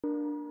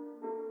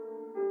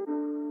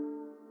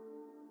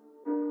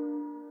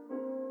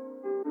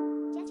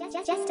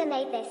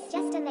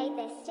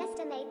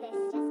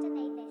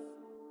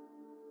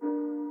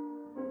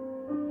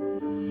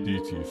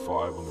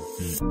DT5 on the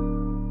beat.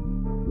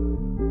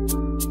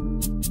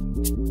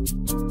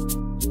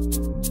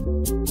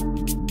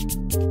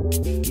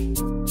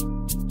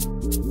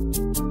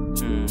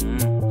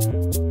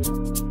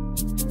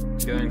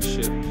 Gang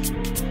shit.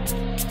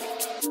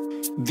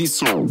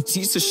 These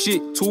seats of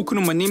shit, talking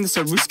on my name, that's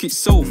a risk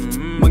itself.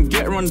 Man,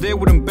 get around there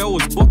with them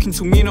bells, bucking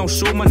to me and I'll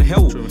show man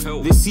hell.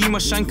 They see my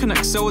shank and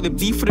excel, they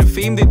beef for the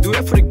fame, they do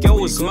it for the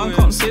girls. Man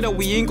can't say that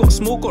we ain't got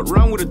smoke, got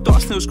round with the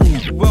dark snail screw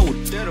well.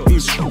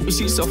 These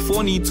seats are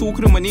funny,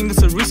 talking on my name,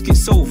 that's a risk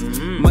itself.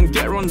 Man,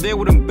 get around there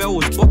with them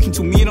bells, bucking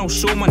to me and I'll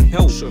show man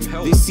hell.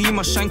 They see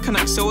my shank and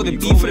excel, they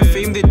beef for the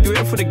fame, they do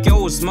it for the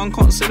girls. Man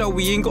can't say that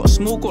we ain't got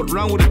smoke, got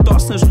round with the dark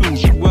snail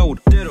screw well.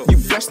 You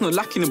best not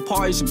lacking in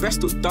parties, you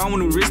best look down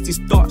when we raise these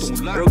darts.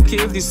 I don't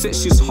care if this set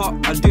shit's hot,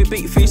 I do a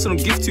bait face and I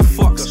don't give two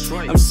fucks.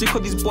 I'm sick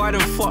of these boy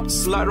them fucks,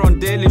 slide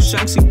around there, live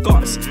shanks and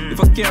guts.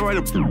 If I get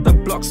around the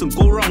blocks and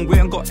go wrong way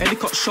and got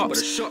helicopter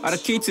shots, I'd a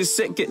cater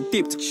set, get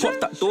dipped, pop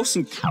that dose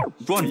and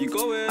run.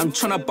 I'm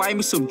tryna buy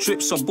me some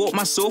drips, so I bought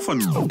myself on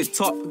the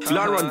top.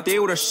 Glad around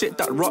there with a shit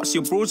that rots,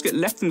 your bros get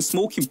left in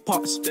smoking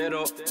pots.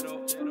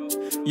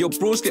 Your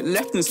bros get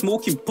left in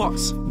smoking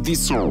pots.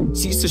 These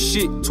seats of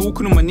shit,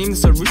 talking on my name,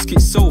 that's a risk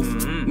itself.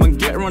 Man,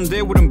 get around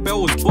there with them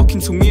bells, bucking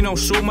to me and I'll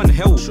show man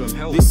hell.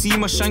 They see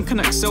my shank and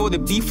excel, they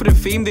beef for the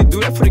fame, they do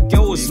it for the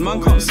girls.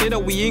 Man can't say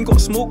that we ain't got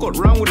smoke, got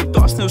round with the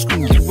dark snail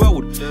screw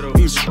world.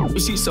 These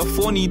seats are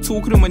funny,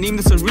 talking on my name,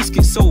 that's a risk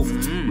itself.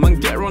 Man,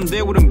 get around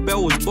there with them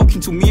bells,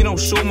 bucking to me and I'll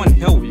show man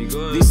hell.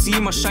 They see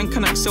my shank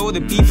and excel, they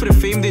beef for the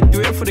fame, they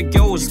do it for the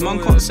girls. Man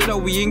can't say that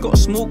we ain't got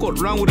smoke, got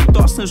round with the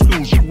dark snail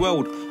screw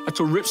world. At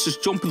your rips,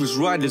 just jump with his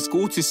riders,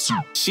 go to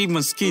shave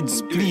my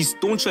skids. Please,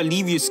 don't try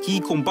leave your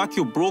ski, come back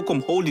your bro,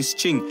 come hold his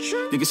ching.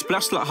 They get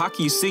splashed like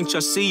hockey, you sink, try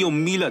say your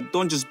me like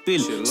don't just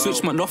bill.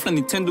 Switch my off like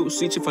Nintendo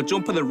Switch, if I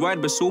jump on the ride,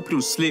 but so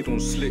it'll slip.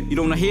 You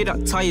don't wanna hear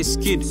that tire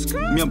skid.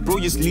 Me and bro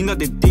just lean at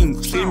the ding.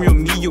 Claim me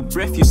on me, your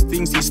breath, your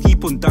stings. These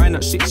keep on dying,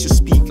 that shit's your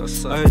speak.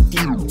 I heard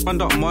deep,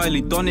 found out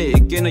Miley, done it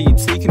again, are you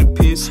taking a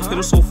piss?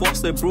 Pedal so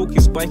fast that broke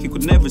his bike, he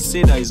could never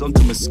say that he's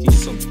onto my ski.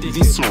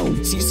 These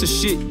seats of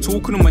shit,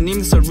 talking on my name,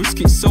 that's a risk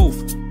itself.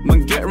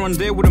 Man, get around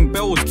there with them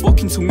bells,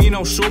 bucking to me and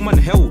I'll show man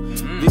hell.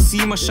 They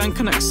see my shank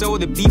and excel,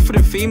 they beef for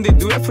the fame, they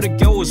do it for the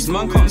girls.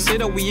 Man can't say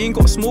that we ain't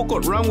got smoke,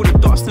 got round with the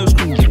dark snail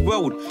screw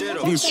world.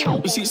 These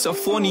seats are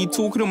funny,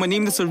 talking on my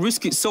name, that's a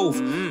risk itself.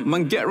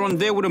 Man, get around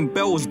there with them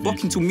bells,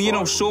 bucking to me and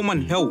I'll show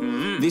man hell.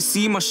 They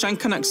see my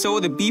shank and excel,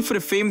 they beef for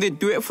the fame, they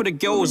do it for the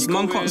girls.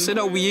 Man can't say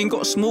that we ain't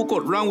got smoke,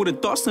 got round with the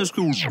dark snail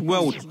screw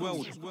world.